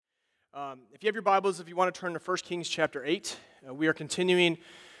If you have your Bibles, if you want to turn to 1 Kings chapter 8, we are continuing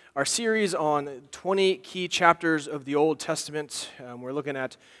our series on 20 key chapters of the Old Testament. We're looking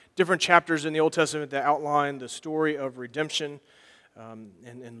at different chapters in the Old Testament that outline the story of redemption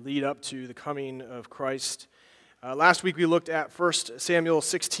and lead up to the coming of Christ. Last week we looked at 1 Samuel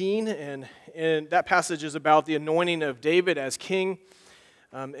 16, and that passage is about the anointing of David as king.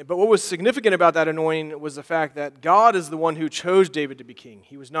 But what was significant about that anointing was the fact that God is the one who chose David to be king.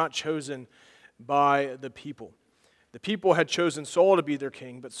 He was not chosen by the people. The people had chosen Saul to be their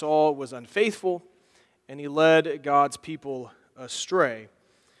king, but Saul was unfaithful, and he led God's people astray.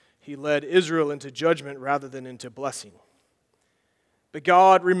 He led Israel into judgment rather than into blessing. But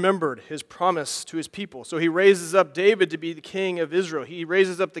God remembered his promise to his people, so he raises up David to be the king of Israel. He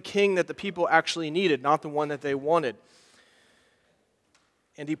raises up the king that the people actually needed, not the one that they wanted.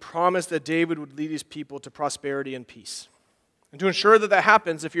 And he promised that David would lead his people to prosperity and peace. And to ensure that that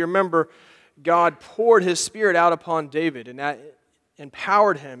happens, if you remember, God poured his Spirit out upon David, and that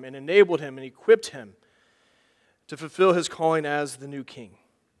empowered him and enabled him and equipped him to fulfill his calling as the new king.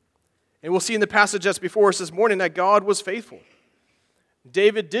 And we'll see in the passage that's before us this morning that God was faithful.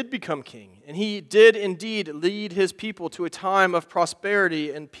 David did become king, and he did indeed lead his people to a time of prosperity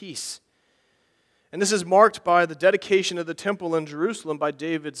and peace. And this is marked by the dedication of the temple in Jerusalem by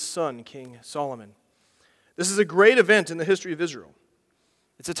David's son, King Solomon. This is a great event in the history of Israel.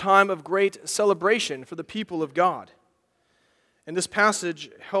 It's a time of great celebration for the people of God. And this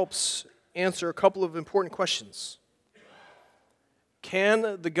passage helps answer a couple of important questions.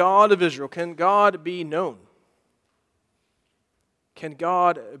 Can the God of Israel, can God be known? Can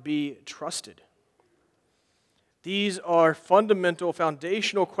God be trusted? These are fundamental,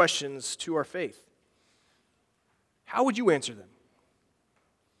 foundational questions to our faith. How would you answer them?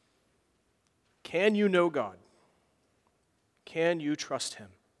 Can you know God? Can you trust him?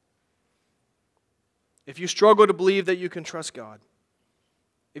 If you struggle to believe that you can trust God,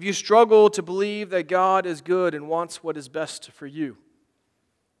 if you struggle to believe that God is good and wants what is best for you,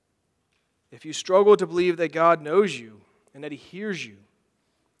 if you struggle to believe that God knows you and that he hears you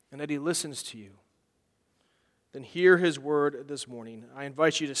and that he listens to you, then hear his word this morning. I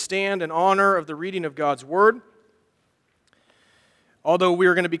invite you to stand in honor of the reading of God's word. Although we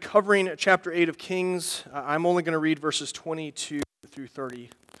are going to be covering chapter 8 of Kings, I'm only going to read verses 22 through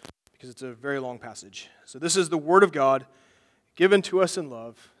 30 because it's a very long passage. So this is the word of God given to us in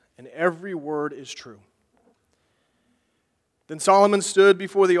love, and every word is true. Then Solomon stood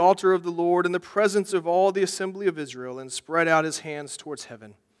before the altar of the Lord in the presence of all the assembly of Israel and spread out his hands towards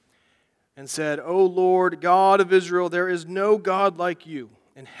heaven and said, O Lord, God of Israel, there is no God like you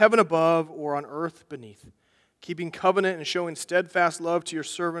in heaven above or on earth beneath, keeping covenant and showing steadfast love to your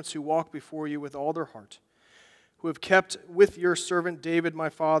servants who walk before you with all their heart, who have kept with your servant David my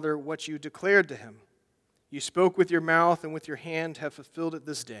father what you declared to him. You spoke with your mouth and with your hand have fulfilled it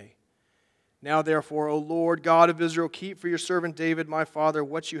this day. Now therefore, O Lord, God of Israel, keep for your servant David my father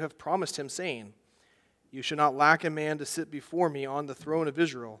what you have promised him, saying, You shall not lack a man to sit before me on the throne of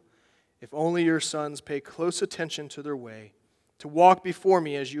Israel, if only your sons pay close attention to their way, to walk before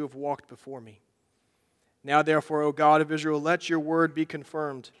me as you have walked before me. Now therefore, O God of Israel, let your word be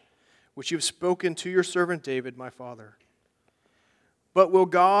confirmed, which you have spoken to your servant David, my father. But will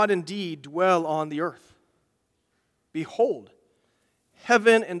God indeed dwell on the earth? Behold,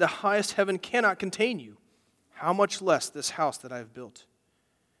 heaven and the highest heaven cannot contain you. How much less this house that I have built?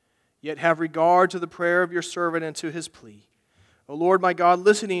 Yet have regard to the prayer of your servant and to his plea. O Lord my God,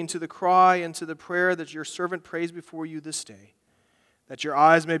 listening to the cry and to the prayer that your servant prays before you this day, that your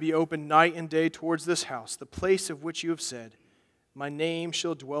eyes may be open night and day towards this house, the place of which you have said, My name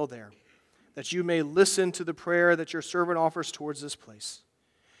shall dwell there, that you may listen to the prayer that your servant offers towards this place.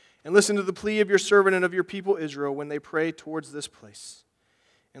 And listen to the plea of your servant and of your people Israel when they pray towards this place.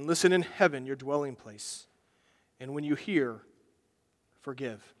 And listen in heaven, your dwelling place. And when you hear,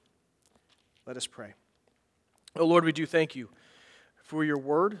 forgive. Let us pray. Oh Lord, we do thank you for your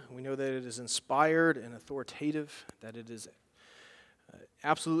word. We know that it is inspired and authoritative, that it is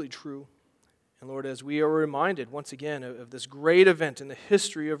absolutely true. And Lord, as we are reminded once again of this great event in the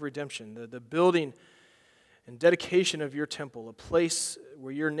history of redemption, the building and dedication of your temple, a place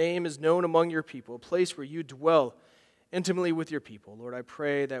where your name is known among your people, a place where you dwell intimately with your people. Lord, I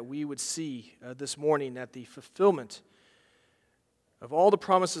pray that we would see this morning that the fulfillment of all the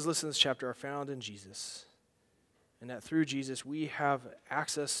promises listed in this chapter are found in Jesus, and that through Jesus we have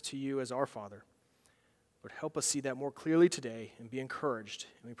access to you as our Father. Lord, help us see that more clearly today and be encouraged.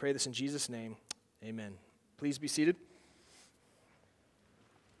 And we pray this in Jesus' name. Amen. Please be seated.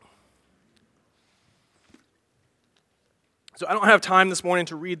 So I don't have time this morning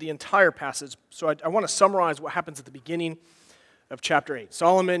to read the entire passage, so I want to summarize what happens at the beginning of chapter 8.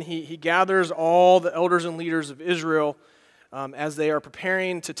 Solomon, he gathers all the elders and leaders of Israel as they are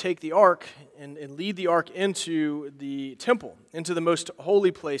preparing to take the ark and lead the ark into the temple, into the most holy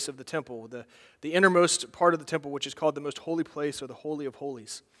place of the temple, the innermost part of the temple, which is called the most holy place or the Holy of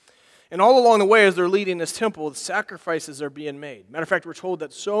Holies. And all along the way, as they're leading this temple, the sacrifices are being made. Matter of fact, we're told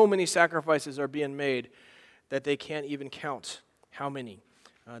that so many sacrifices are being made that they can't even count how many,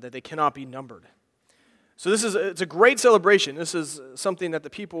 that they cannot be numbered. So it's a great celebration. This is something that the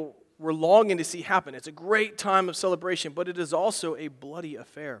people were longing to see happen. It's a great time of celebration, but it is also a bloody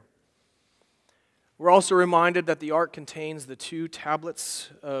affair. We're also reminded that the ark contains the 2 tablets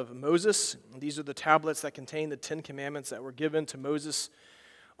of Moses. These are the tablets that contain the 10 commandments that were given to Moses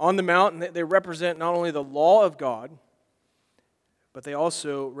on the mount, and they represent not only the law of God, but they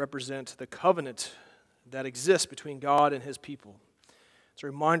also represent the covenant that exists between God and his people. It's a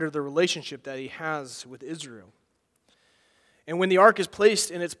reminder of the relationship that he has with Israel. And when the ark is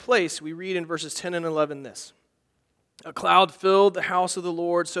placed in its place, we read in verses 10 and 11 this: "A cloud filled the house of the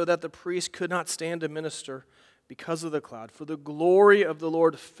Lord so that the priest could not stand to minister because of the cloud, for the glory of the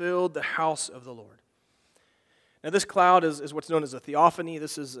Lord filled the house of the Lord." Now this cloud is what's known as a theophany.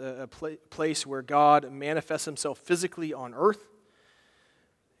 This is a place where God manifests himself physically on earth.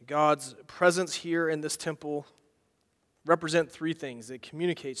 God's presence here in this temple represents 3 things. It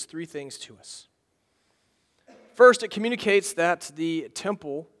communicates 3 things to us. First, it communicates that the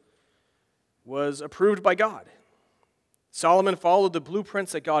temple was approved by God. Solomon followed the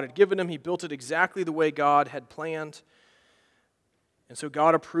blueprints that God had given him. He built it exactly the way God had planned. And so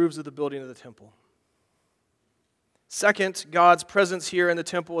God approves of the building of the temple. Second, God's presence here in the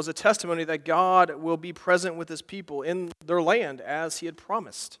temple is a testimony that God will be present with his people in their land as he had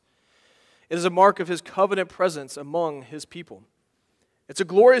promised. It is a mark of his covenant presence among his people. It's a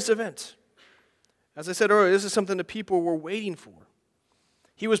glorious event. As I said earlier, this is something the people were waiting for.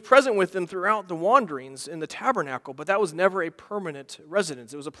 He was present with them throughout the wanderings in the tabernacle, but that was never a permanent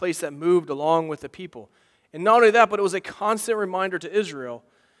residence. It was a place that moved along with the people. And not only that, but it was a constant reminder to Israel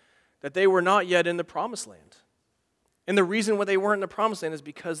that they were not yet in the promised land. And the reason why they weren't in the promised land is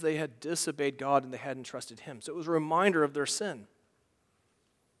because they had disobeyed God and they hadn't trusted him. So it was a reminder of their sin.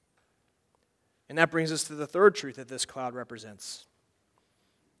 And that brings us to the third truth that this cloud represents.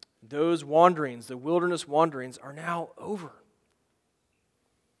 Those wanderings, the wilderness wanderings, are now over.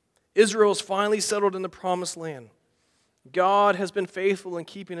 Israel is finally settled in the promised land. God has been faithful in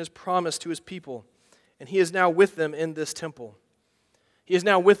keeping his promise to his people, and he is now with them in this temple. He is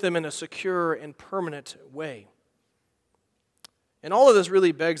now with them in a secure and permanent way. And all of this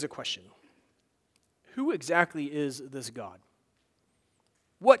really begs a question. Who exactly is this God?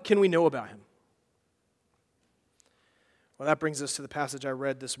 What can we know about him? Well, that brings us to the passage I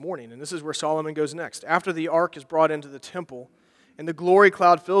read this morning, and this is where Solomon goes next. After the ark is brought into the temple, and the glory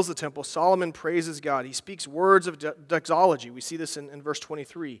cloud fills the temple, Solomon praises God. He speaks words of doxology. We see this in verse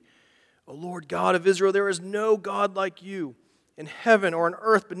 23. "O Lord God of Israel, there is no God like you in heaven or on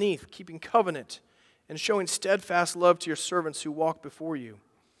earth beneath, keeping covenant and showing steadfast love to your servants who walk before you."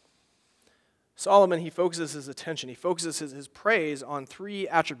 Solomon, he focuses his attention, he focuses his praise on 3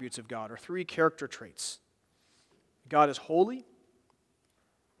 attributes of God, or 3 character traits. God is holy,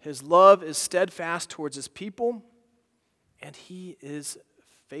 his love is steadfast towards his people, and he is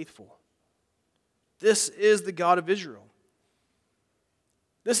faithful. This is the God of Israel.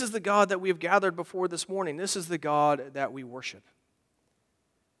 This is the God that we have gathered before this morning. This is the God that we worship.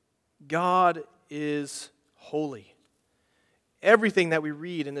 God is holy. Everything that we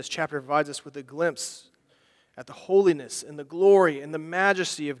read in this chapter provides us with a glimpse at the holiness and the glory and the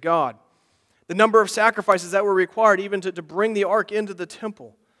majesty of God. The number of sacrifices that were required even to bring the ark into the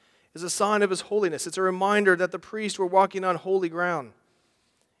temple is a sign of his holiness. It's a reminder that the priests were walking on holy ground.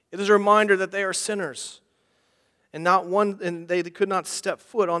 It is a reminder that they are sinners, and they could not step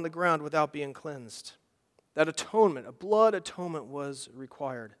foot on the ground without being cleansed. That atonement, a blood atonement, was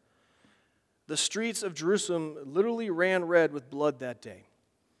required. The streets of Jerusalem literally ran red with blood that day.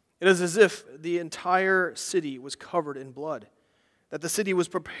 It is as if the entire city was covered in blood, that the city was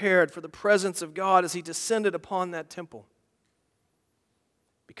prepared for the presence of God as he descended upon that temple,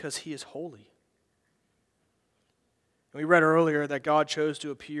 because he is holy. And we read earlier that God chose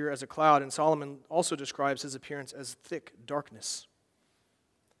to appear as a cloud, and Solomon also describes his appearance as thick darkness.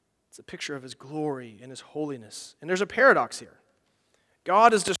 It's a picture of his glory and his holiness. And there's a paradox here.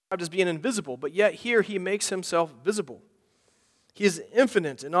 God is described as being invisible, but yet here he makes himself visible. He is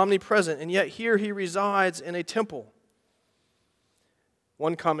infinite and omnipresent, and yet here he resides in a temple.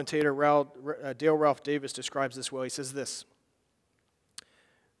 One commentator, Dale Ralph Davis, describes this well. He says this: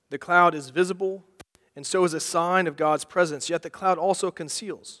 The cloud is visible, and so is a sign of God's presence, yet the cloud also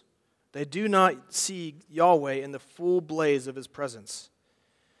conceals. They do not see Yahweh in the full blaze of his presence.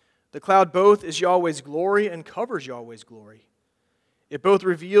 The cloud both is Yahweh's glory and covers Yahweh's glory. It both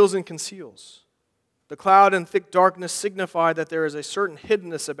reveals and conceals. The cloud and thick darkness signify that there is a certain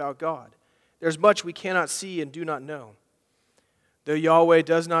hiddenness about God. There's much we cannot see and do not know. Though Yahweh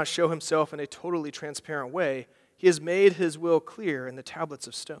does not show himself in a totally transparent way, he has made his will clear in the tablets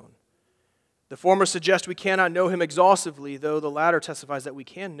of stone. The former suggests we cannot know him exhaustively, though the latter testifies that we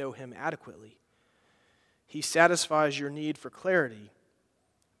can know him adequately. He satisfies your need for clarity,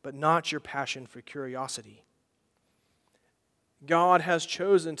 but not your passion for curiosity. God has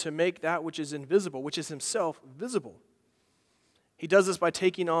chosen to make that which is invisible, which is himself, visible. He does this by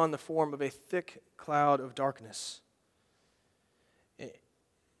taking on the form of a thick cloud of darkness.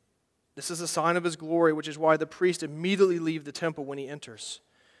 This is a sign of his glory, which is why the priest immediately leaves the temple when he enters.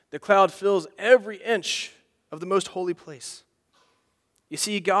 The cloud fills every inch of the most holy place. You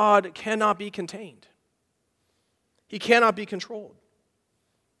see, God cannot be contained. He cannot be controlled.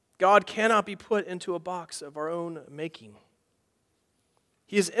 God cannot be put into a box of our own making.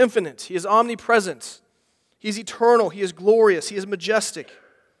 He is infinite. He is omnipresent. He is eternal. He is glorious. He is majestic.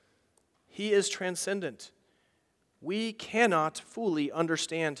 He is transcendent. We cannot fully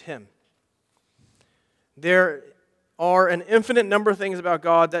understand him. There are an infinite number of things about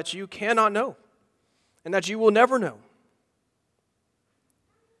God that you cannot know and that you will never know.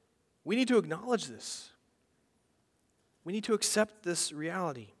 We need to acknowledge this. We need to accept this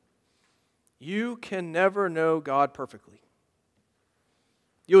reality. You can never know God perfectly.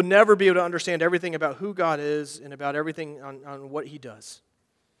 You'll never be able to understand everything about who God is and about everything on what he does.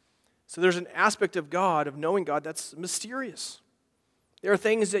 So there's an aspect of God, of knowing God, that's mysterious. There are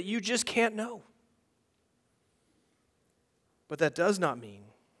things that you just can't know. But that does not mean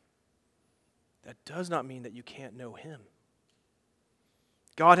that you can't know him.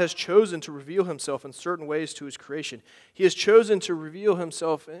 God has chosen to reveal himself in certain ways to his creation. He has chosen to reveal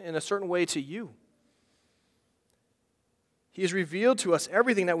himself in a certain way to you. He has revealed to us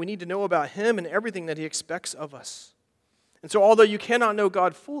everything that we need to know about him and everything that he expects of us. And so although you cannot know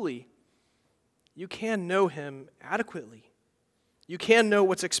God fully, you can know him adequately. You can know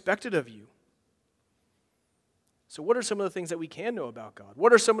what's expected of you. So what are some of the things that we can know about God?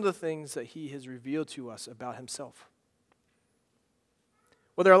 What are some of the things that he has revealed to us about himself?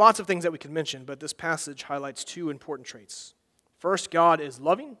 Well, there are lots of things that we could mention, but this passage highlights two important traits. First, God is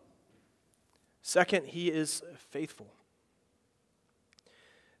loving. Second, he is faithful.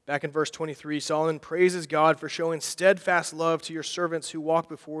 Back in verse 23, Solomon praises God for showing steadfast love to your servants who walk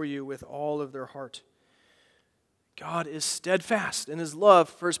before you with all of their heart. God is steadfast in his love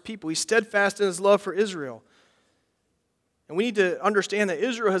for his people. He's steadfast in his love for Israel. And we need to understand that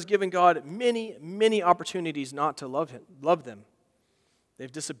Israel has given God many, many opportunities not to love them.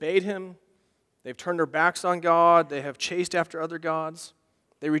 They've disobeyed him. They've turned their backs on God. They have chased after other gods.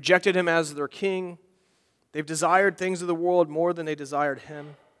 They rejected him as their king. They've desired things of the world more than they desired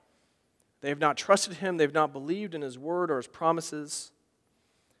him. They have not trusted him. They've not believed in his word or his promises.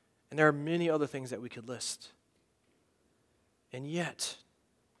 And there are many other things that we could list. And yet,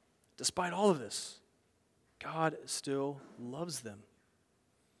 despite all of this, God still loves them.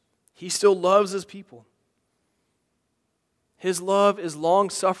 He still loves his people. His love is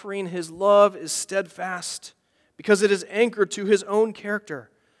long-suffering. His love is steadfast because it is anchored to his own character.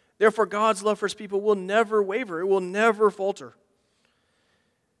 Therefore, God's love for his people will never waver. It will never falter.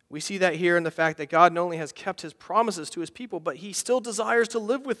 We see that here in the fact that God not only has kept his promises to his people, but he still desires to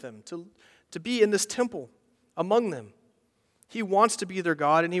live with them, to be in this temple among them. He wants to be their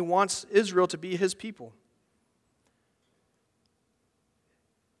God, and he wants Israel to be his people.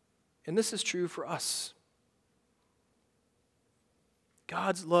 And this is true for us.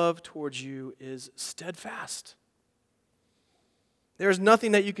 God's love towards you is steadfast. There is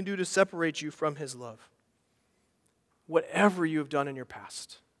nothing that you can do to separate you from his love. Whatever you have done in your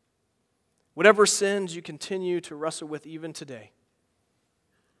past, whatever sins you continue to wrestle with even today,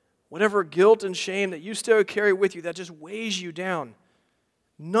 whatever guilt and shame that you still carry with you that just weighs you down,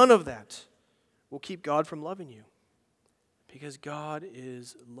 none of that will keep God from loving you, because God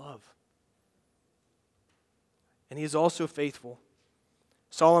is love. And he is also faithful.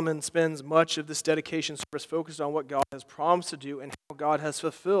 Solomon spends much of this dedication service focused on what God has promised to do and how God has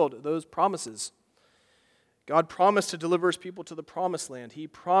fulfilled those promises. God promised to deliver his people to the promised land. He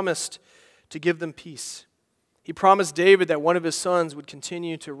promised to give them peace. He promised David that one of his sons would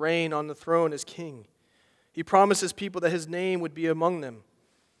continue to reign on the throne as king. He promised his people that his name would be among them.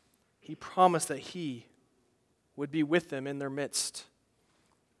 He promised that he would be with them in their midst.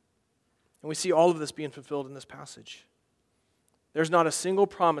 And we see all of this being fulfilled in this passage. There's not a single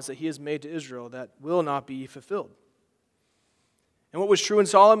promise that he has made to Israel that will not be fulfilled. And what was true in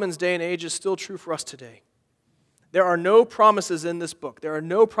Solomon's day and age is still true for us today. There are no promises in this book, there are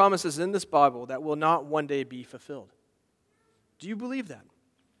no promises in this Bible that will not one day be fulfilled. Do you believe that?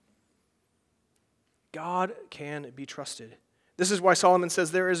 God can be trusted. This is why Solomon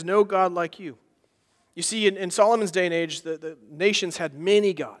says, there is no God like you. You see, in Solomon's day and age, the nations had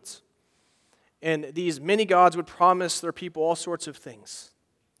many gods. And these many gods would promise their people all sorts of things.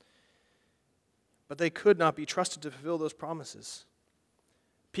 But they could not be trusted to fulfill those promises.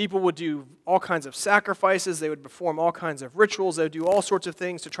 People would do all kinds of sacrifices. They would perform all kinds of rituals. They would do all sorts of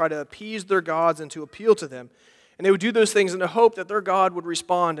things to try to appease their gods and to appeal to them. And they would do those things in the hope that their God would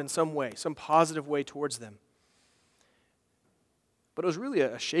respond in some way, some positive way towards them. But it was really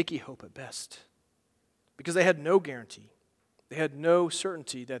a shaky hope at best, because they had no guarantee. They had no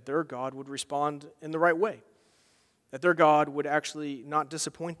certainty that their God would respond in the right way, that their God would actually not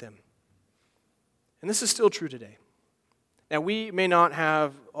disappoint them. And this is still true today. Now, we may not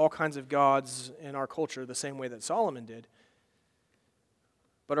have all kinds of gods in our culture the same way that Solomon did,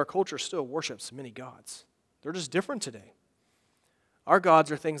 but our culture still worships many gods. They're just different today. Our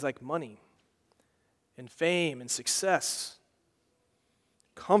gods are things like money and fame and success,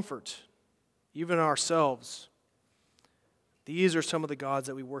 comfort, even ourselves. These are some of the gods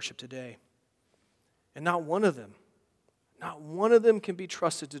that we worship today. And not one of them can be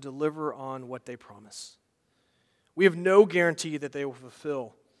trusted to deliver on what they promise. We have no guarantee that they will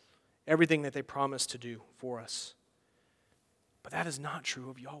fulfill everything that they promise to do for us. But that is not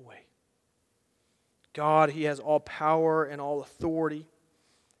true of Yahweh. God, he has all power and all authority.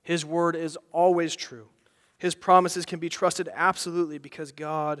 His word is always true. His promises can be trusted absolutely because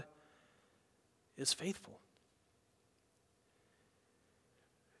God is faithful.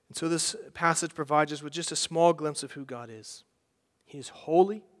 And so this passage provides us with just a small glimpse of who God is. He is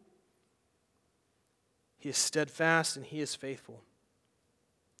holy, he is steadfast, and he is faithful.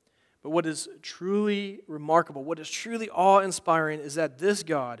 But what is truly remarkable, what is truly awe-inspiring is that this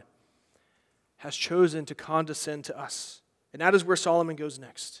God has chosen to condescend to us. And that is where Solomon goes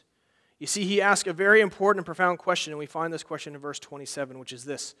next. You see, he asks a very important and profound question, and we find this question in verse 27, which is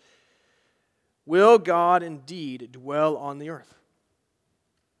this: will God indeed dwell on the earth?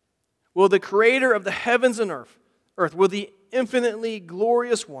 Will the creator of the heavens and earth, will the infinitely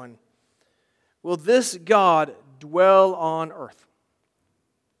glorious one, will this God dwell on earth?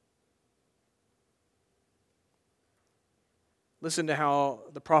 Listen to how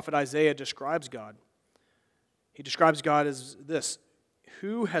the prophet Isaiah describes God. He describes God as this: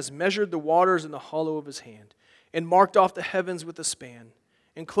 who has measured the waters in the hollow of his hand, and marked off the heavens with a span,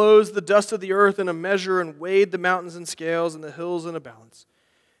 and closed the dust of the earth in a measure, and weighed the mountains in scales and the hills in a balance?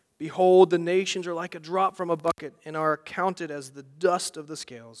 Behold, the nations are like a drop from a bucket, and are counted as the dust of the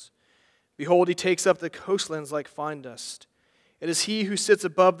scales. Behold, he takes up the coastlands like fine dust. It is he who sits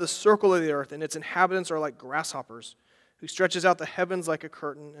above the circle of the earth, and its inhabitants are like grasshoppers, who stretches out the heavens like a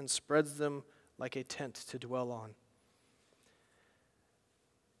curtain and spreads them like a tent to dwell on.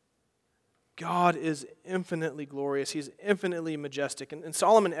 God is infinitely glorious. He's infinitely majestic. And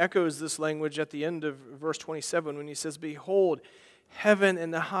Solomon echoes this language at the end of verse 27 when he says, behold, heaven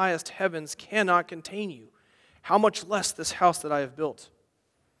and the highest heavens cannot contain you. How much less this house that I have built?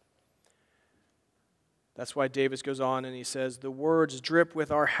 That's why Davis goes on and he says, the words drip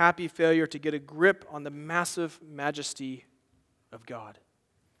with our happy failure to get a grip on the massive majesty of God.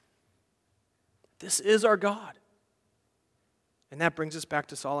 This is our God. And that brings us back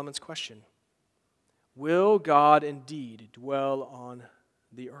to Solomon's question. Will God indeed dwell on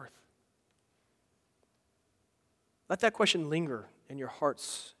the earth? Let that question linger in your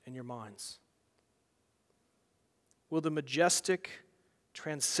hearts and your minds. Will the majestic,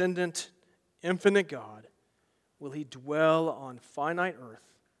 transcendent, infinite God, will he dwell on finite earth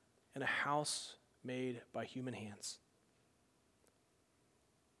in a house made by human hands?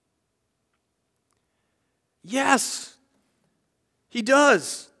 Yes, he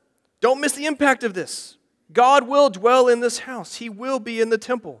does. Don't miss the impact of this. God will dwell in this house. He will be in the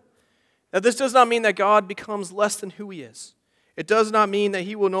temple. Now, this does not mean that God becomes less than who he is. It does not mean that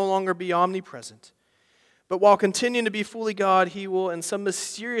he will no longer be omnipresent. But while continuing to be fully God, he will in some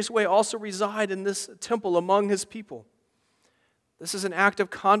mysterious way also reside in this temple among his people. This is an act of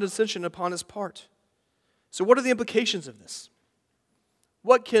condescension upon his part. So what are the implications of this?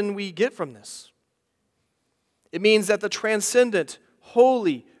 What can we get from this? It means that the transcendent,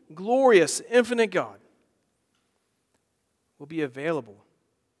 holy, glorious, infinite God will be available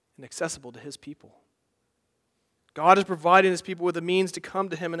and accessible to his people. God is providing his people with the means to come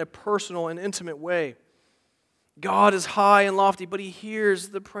to him in a personal and intimate way. God is high and lofty, but he hears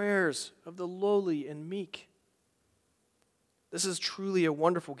the prayers of the lowly and meek. This is truly a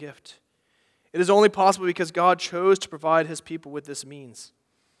wonderful gift. It is only possible because God chose to provide his people with this means.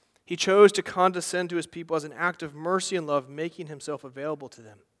 He chose to condescend to his people as an act of mercy and love, making himself available to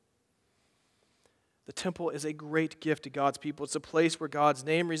them. The temple is a great gift to God's people. It's a place where God's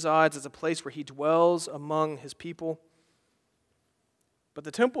name resides. It's a place where he dwells among his people. But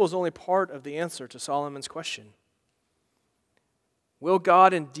the temple is only part of the answer to Solomon's question. Will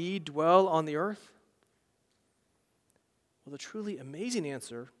God indeed dwell on the earth? Well, the truly amazing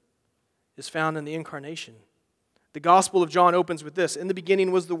answer is found in the incarnation. The Gospel of John opens with this: in the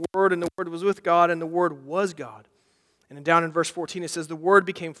beginning was the Word, and the Word was with God, and the Word was God. And then down in verse 14 it says, the Word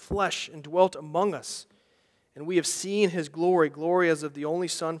became flesh and dwelt among us, and we have seen his glory, glory as of the only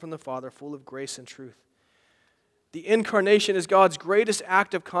Son from the Father, full of grace and truth. The incarnation is God's greatest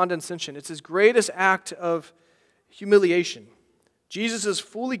act of condescension. It's his greatest act of humiliation. Jesus is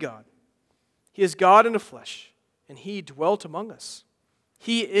fully God. He is God in the flesh, and he dwelt among us.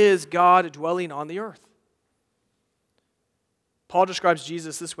 He is God dwelling on the earth. Paul describes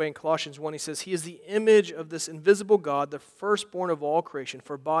Jesus this way in Colossians 1. He says, he is the image of this invisible God, the firstborn of all creation,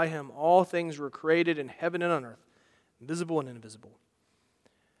 for by him all things were created in heaven and on earth, visible and invisible.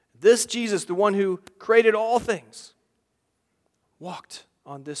 This Jesus, the one who created all things, walked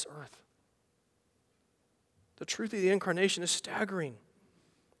on this earth. The truth of the incarnation is staggering.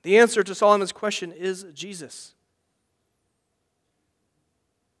 The answer to Solomon's question is Jesus.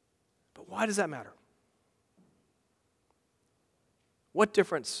 But why does that matter? What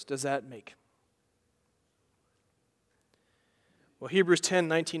difference does that make? Well, Hebrews 10,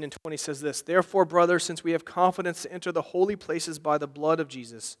 19 and 20 says this: therefore, brothers, since we have confidence to enter the holy places by the blood of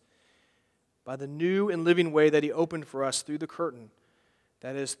Jesus, by the new and living way that he opened for us through the curtain,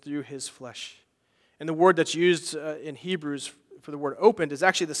 that is, through his flesh. And the word that's used in Hebrews for the word opened is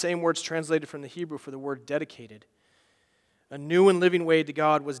actually the same words translated from the Hebrew for the word dedicated. A new and living way to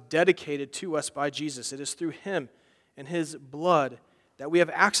God was dedicated to us by Jesus. It is through him and his blood that we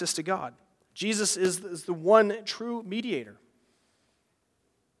have access to God. Jesus is the one true mediator.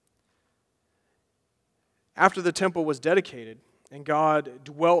 After the temple was dedicated and God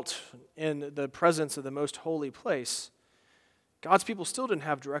dwelt in the presence of the most holy place, God's people still didn't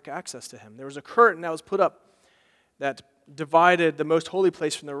have direct access to him. There was a curtain that was put up that divided the most holy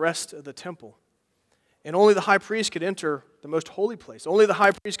place from the rest of the temple. And only the high priest could enter the most holy place. Only the high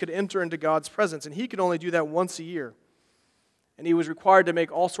priest could enter into God's presence, and he could only do that once a year. And he was required to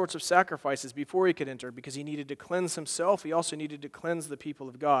make all sorts of sacrifices before he could enter because he needed to cleanse himself. He also needed to cleanse the people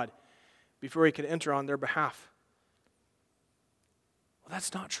of God before he could enter on their behalf. Well,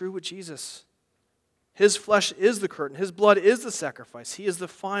 that's not true with Jesus. His flesh is the curtain. His blood is the sacrifice. He is the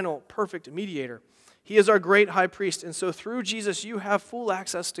final, perfect mediator. He is our great high priest. And so through Jesus, you have full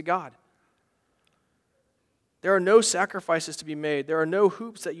access to God. There are no sacrifices to be made. There are no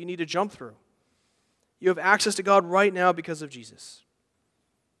hoops that you need to jump through. You have access to God right now because of Jesus.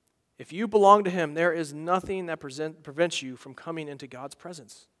 If you belong to him, there is nothing that prevents you from coming into God's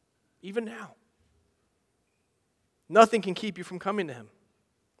presence, even now. Nothing can keep you from coming to him.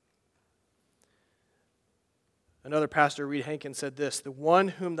 Another pastor, Reed Hankins, said this: the one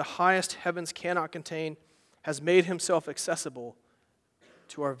whom the highest heavens cannot contain has made himself accessible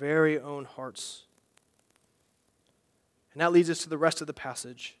to our very own hearts. And that leads us to the rest of the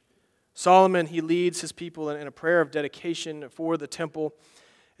passage. Solomon, he leads his people in a prayer of dedication for the temple,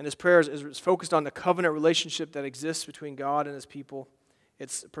 and his prayer is focused on the covenant relationship that exists between God and his people.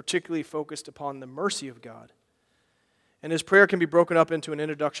 It's particularly focused upon the mercy of God. And his prayer can be broken up into an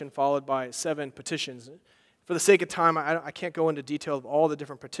introduction followed by 7 petitions. For the sake of time, I can't go into detail of all the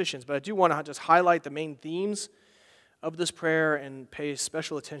different petitions, but I do want to just highlight the main themes of this prayer and pay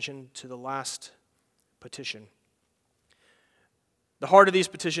special attention to the last petition. The heart of these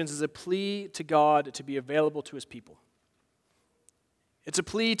petitions is a plea to God to be available to his people. It's a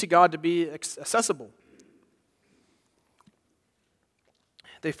plea to God to be accessible.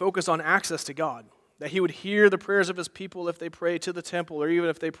 They focus on access to God, that he would hear the prayers of his people if they pray to the temple or even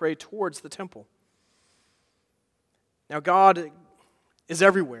if they pray towards the temple. Now, God is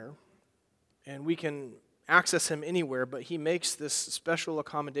everywhere, and we can access him anywhere, but he makes this special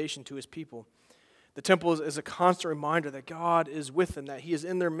accommodation to his people. The temple is a constant reminder that God is with them, that he is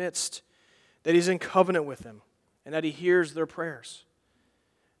in their midst, that he's in covenant with them, and that he hears their prayers.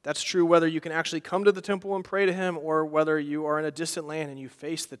 That's true whether you can actually come to the temple and pray to him or whether you are in a distant land and you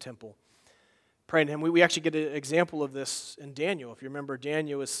face the temple. praying to him. We actually get an example of this in Daniel. If you remember,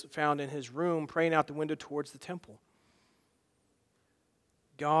 Daniel is found in his room praying out the window towards the temple.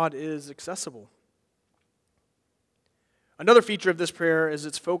 God is accessible. Another feature of this prayer is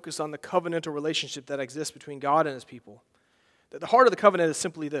its focus on the covenantal relationship that exists between God and his people. The heart of the covenant is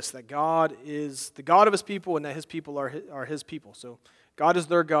simply this, that God is the God of his people and that his people are his people. So God is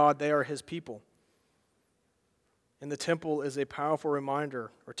their God, they are his people. And the temple is a powerful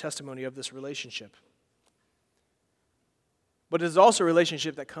reminder or testimony of this relationship. But it is also a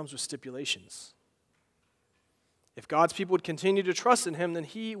relationship that comes with stipulations. If God's people would continue to trust in him, then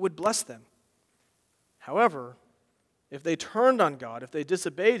he would bless them. However, if they turned on God, if they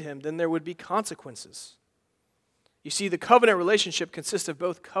disobeyed him, then there would be consequences. You see, the covenant relationship consists of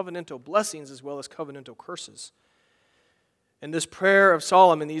both covenantal blessings as well as covenantal curses. In this prayer of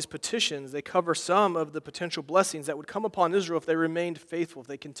Solomon, these petitions, they cover some of the potential blessings that would come upon Israel if they remained faithful, if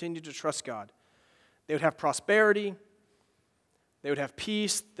they continued to trust God. They would have prosperity, they would have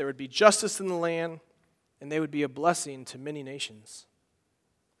peace, there would be justice in the land, and they would be a blessing to many nations.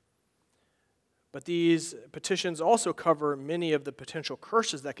 But these petitions also cover many of the potential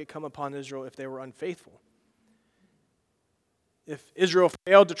curses that could come upon Israel if they were unfaithful. If Israel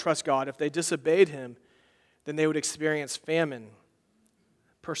failed to trust God, if they disobeyed him, then they would experience famine,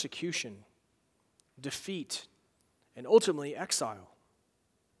 persecution, defeat, and ultimately exile.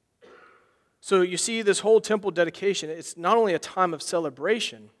 So you see, this whole temple dedication, it's not only a time of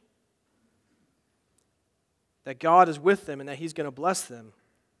celebration, that God is with them and that he's going to bless them,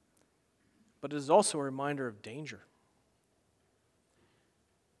 but it is also a reminder of danger.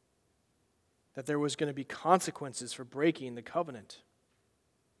 That there was going to be consequences for breaking the covenant.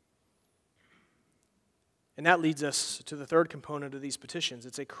 And that leads us to the third component of these petitions.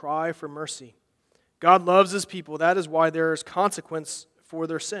 It's a cry for mercy. God loves his people. That is why there is consequence for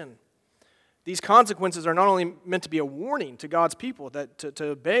their sin. These consequences are not only meant to be a warning to God's people that to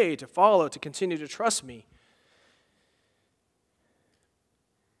obey, to follow, to continue to trust me,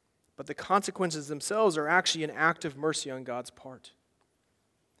 but the consequences themselves are actually an act of mercy on God's part.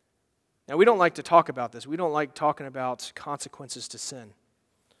 Now, we don't like to talk about this. We don't like talking about consequences to sin.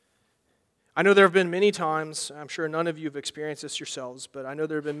 I know there have been many times, I'm sure none of you have experienced this yourselves, but I know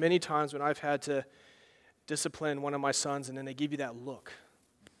there have been many times when I've had to discipline one of my sons, and then they give you that look.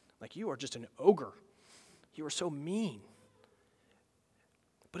 Like, you are just an ogre. You are so mean.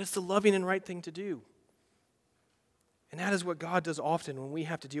 But it's the loving and right thing to do. And that is what God does often when we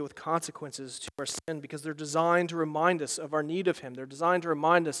have to deal with consequences to our sin, because they're designed to remind us of our need of him. They're designed to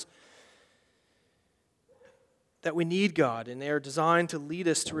remind us that we need God, and they are designed to lead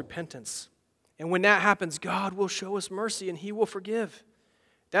us to repentance. And when that happens, God will show us mercy and he will forgive.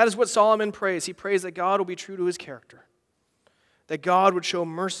 That is what Solomon prays. He prays that God will be true to his character, that God would show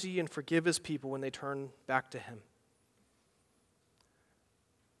mercy and forgive his people when they turn back to him.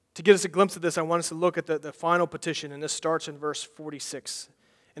 To get us a glimpse of this, I want us to look at the final petition, and this starts in verse 46.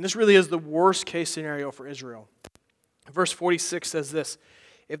 And this really is the worst case scenario for Israel. Verse 46 says this,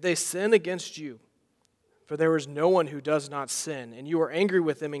 "If they sin against you, for there is no one who does not sin, and you are angry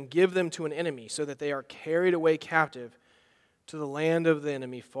with them and give them to an enemy, so that they are carried away captive to the land of the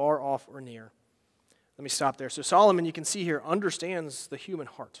enemy, far off or near." Let me stop there. So Solomon, you can see here, understands the human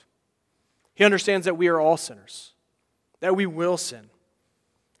heart. He understands that we are all sinners, that we will sin.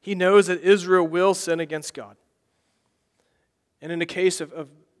 He knows that Israel will sin against God. And in the case of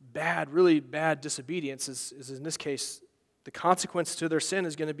bad, really bad disobedience, is in this case, the consequence to their sin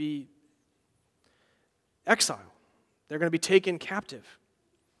is going to be exile. They're going to be taken captive.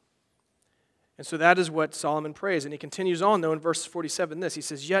 And so that is what Solomon prays. And he continues on, though, in verse 47, this. He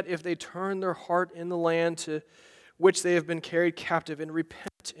says, "Yet if they turn their heart in the land to which they have been carried captive, and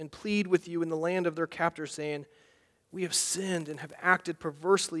repent and plead with you in the land of their captors, saying, 'We have sinned and have acted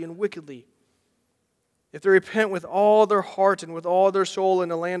perversely and wickedly,' if they repent with all their heart and with all their soul in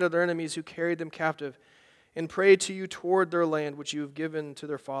the land of their enemies who carried them captive, and pray to you toward their land which you have given to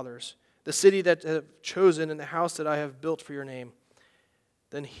their fathers, the city that I have chosen and the house that I have built for your name,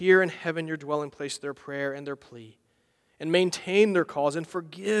 then hear in heaven your dwelling place their prayer and their plea, and maintain their cause, and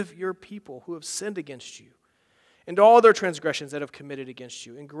forgive your people who have sinned against you, and all their transgressions that have committed against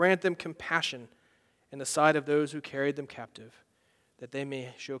you, and grant them compassion in the sight of those who carried them captive, that they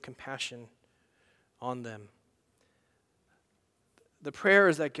may show compassion on them." The prayer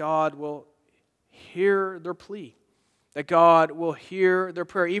is that God will hear their plea, that God will hear their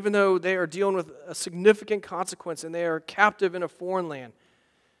prayer, even though they are dealing with a significant consequence and they are captive in a foreign land.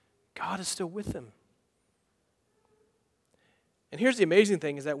 God is still with them. And here's the amazing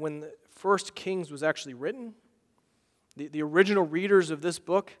thing, is that when the First Kings was actually written, the original readers of this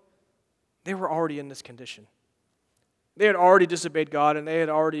book, They were already in this condition. They had already disobeyed God, and they had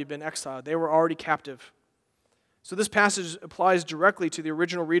already been exiled. They were already captive. So this passage applies directly to the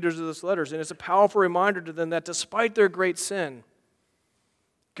original readers of this letters, and it's a powerful reminder to them that despite their great sin,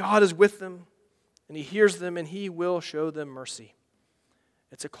 God is with them, and He hears them, and He will show them mercy.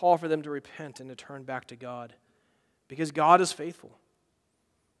 It's a call for them to repent and to turn back to God, because God is faithful,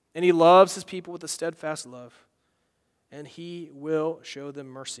 and He loves His people with a steadfast love, and He will show them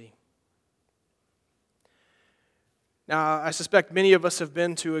mercy. Now, I suspect many of us have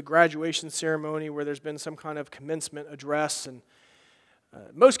been to a graduation ceremony where there's been some kind of commencement address, and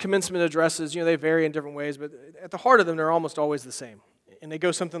most commencement addresses, they vary in different ways, but at the heart of them, they're almost always the same. And they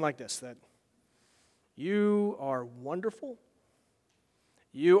go something like this, that you are wonderful,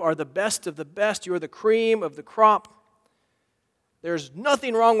 you are the best of the best, you are the cream of the crop, there's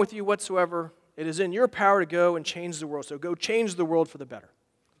nothing wrong with you whatsoever, it is in your power to go and change the world, so go change the world for the better.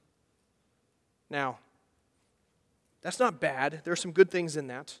 Now, that's not bad. There are some good things in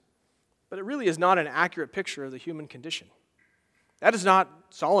that. But it really is not an accurate picture of the human condition. That is not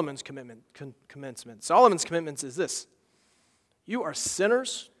Solomon's commencement. Solomon's commitment is this. You are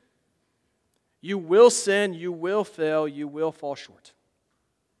sinners. You will sin. You will fail. You will fall short.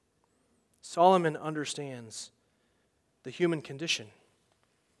 Solomon understands the human condition.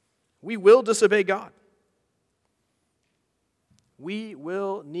 We will disobey God. We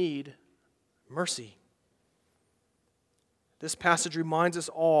will need mercy. This passage reminds us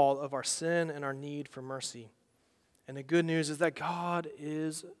all of our sin and our need for mercy. And the good news is that God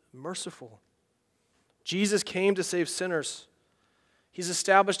is merciful. Jesus came to save sinners. He's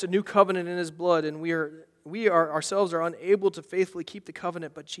established a new covenant in His blood, and we ourselves are unable to faithfully keep the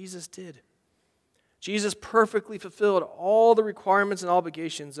covenant, but Jesus did. Jesus perfectly fulfilled all the requirements and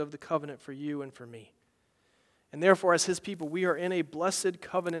obligations of the covenant for you and for me. And therefore, as His people, we are in a blessed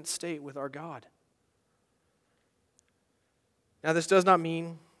covenant state with our God. Now, this does not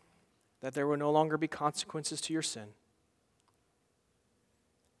mean that there will no longer be consequences to your sin.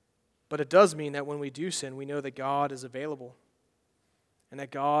 But it does mean that when we do sin, we know that God is available and that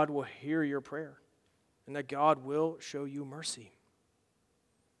God will hear your prayer and that God will show you mercy.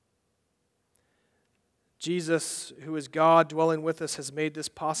 Jesus, who is God dwelling with us, has made this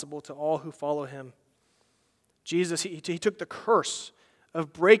possible to all who follow Him. Jesus, he took the curse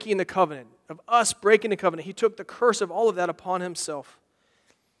of breaking the covenant, of us breaking the covenant. He took the curse of all of that upon Himself.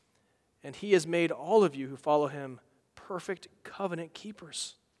 And He has made all of you who follow Him perfect covenant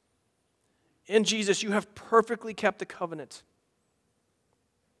keepers. In Jesus, you have perfectly kept the covenant.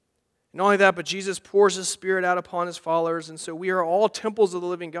 Not only that, but Jesus pours His Spirit out upon His followers, and so we are all temples of the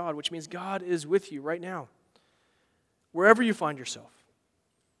living God, which means God is with you right now. Wherever you find yourself,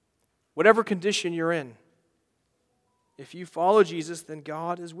 whatever condition you're in, if you follow Jesus, then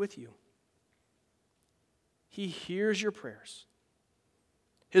God is with you. He hears your prayers.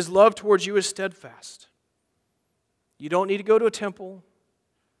 His love towards you is steadfast. You don't need to go to a temple.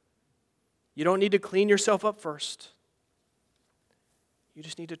 You don't need to clean yourself up first. You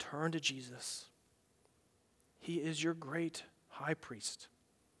just need to turn to Jesus. He is your great high priest,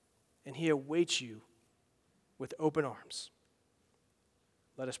 and He awaits you with open arms.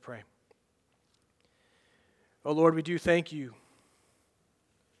 Let us pray. Oh Lord, we do thank You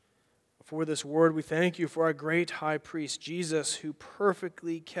for this word. We thank You for our great high priest, Jesus, who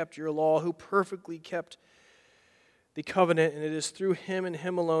perfectly kept Your law, who perfectly kept the covenant, and it is through Him and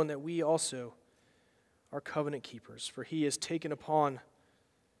Him alone that we also are covenant keepers. For He has taken upon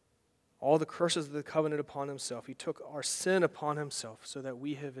all the curses of the covenant upon Himself. He took our sin upon Himself so that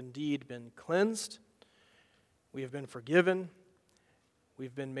we have indeed been cleansed, we have been forgiven,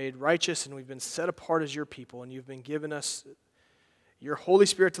 we've been made righteous, and we've been set apart as Your people, and You've been given us Your Holy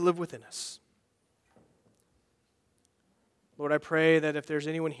Spirit to live within us. Lord, I pray that if there's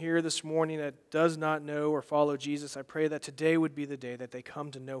anyone here this morning that does not know or follow Jesus, I pray that today would be the day that they come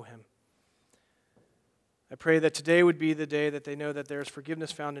to know Him. I pray that today would be the day that they know that there is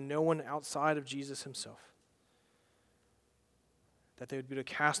forgiveness found in no one outside of Jesus Himself. That they would be able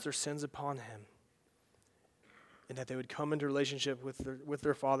to cast their sins upon Him. And that they would come into relationship with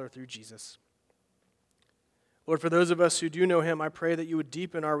their Father through Jesus. Lord, for those of us who do know Him, I pray that You would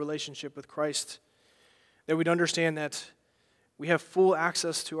deepen our relationship with Christ. That we'd understand that we have full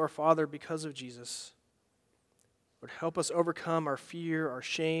access to our Father because of Jesus. Lord, help us overcome our fear, our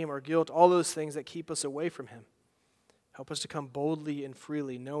shame, our guilt, all those things that keep us away from Him. Help us to come boldly and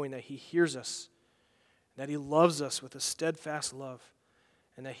freely, knowing that He hears us, that He loves us with a steadfast love,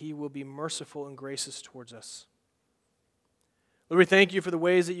 and that He will be merciful and gracious towards us. Lord, we thank you for the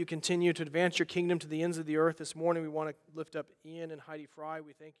ways that you continue to advance your kingdom to the ends of the earth. This morning we want to lift up Ian and Heidi Fry.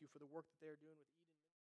 We thank you for the work that they are doing with